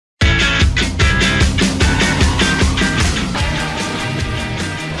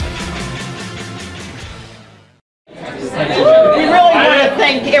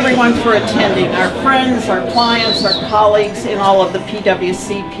for attending, our friends, our clients, our colleagues, and all of the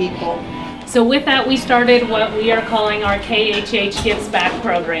PwC people. So with that, we started what we are calling our KHH Gives Back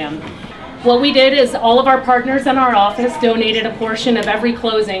program. What we did is all of our partners in our office donated a portion of every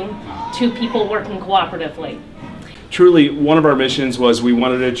closing to people working cooperatively. Truly, one of our missions was we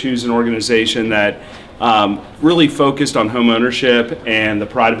wanted to choose an organization that really focused on home ownership and the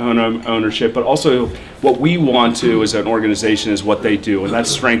pride of home ownership, but also what we want to as an organization is what they do, and that's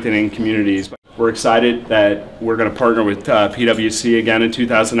strengthening communities. We're excited that we're going to partner with PwC again in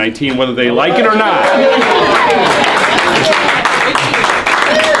 2019, whether they like it or not.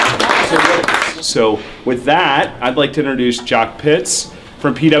 So with that, I'd like to introduce Jock Pitts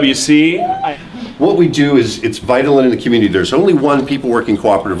from PwC. What we do is, it's vital in the community. There's only one people working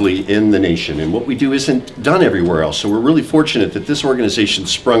cooperatively in the nation, and what we do isn't done everywhere else. So we're really fortunate that this organization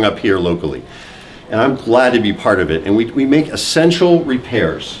sprung up here locally. And I'm glad to be part of it. And we make essential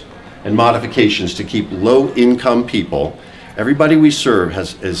repairs and modifications to keep low-income people. Everybody we serve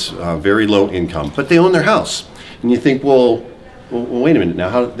is very low income, but they own their house. And you think, well wait a minute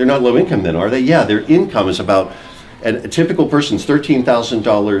now, they're not low income then, are they? Yeah, their income is about, a typical person's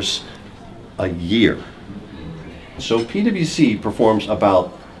 $13,000 a year. So PwC performs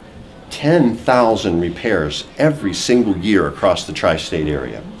about 10,000 repairs every single year across the tri-state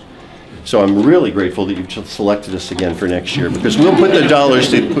area. So I'm really grateful that you've selected us again for next year, because we'll put the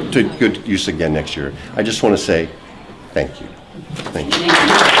dollars to put to good use again next year. I just want to say thank you. Thank you.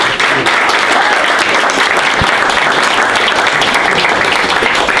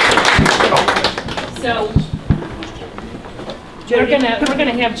 So we're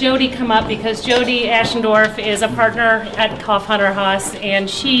gonna have Jody come up, because Jody Ashendorf is a partner at Koff Hunter Haas, and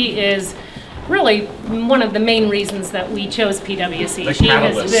she is really one of the main reasons that we chose PwC. She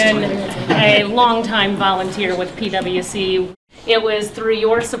has been a longtime volunteer with PwC. It was through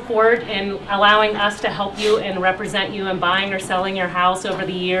your support and allowing us to help you and represent you in buying or selling your house over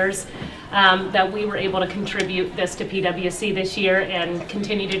the years that we were able to contribute this to PwC this year and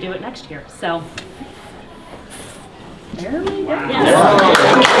continue to do it next year. So. There we go. Yes.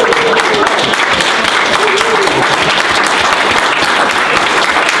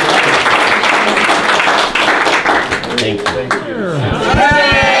 Thank you.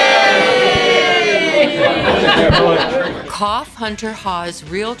 Koff Hunter Haas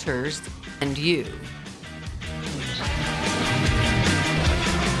Realtors and you.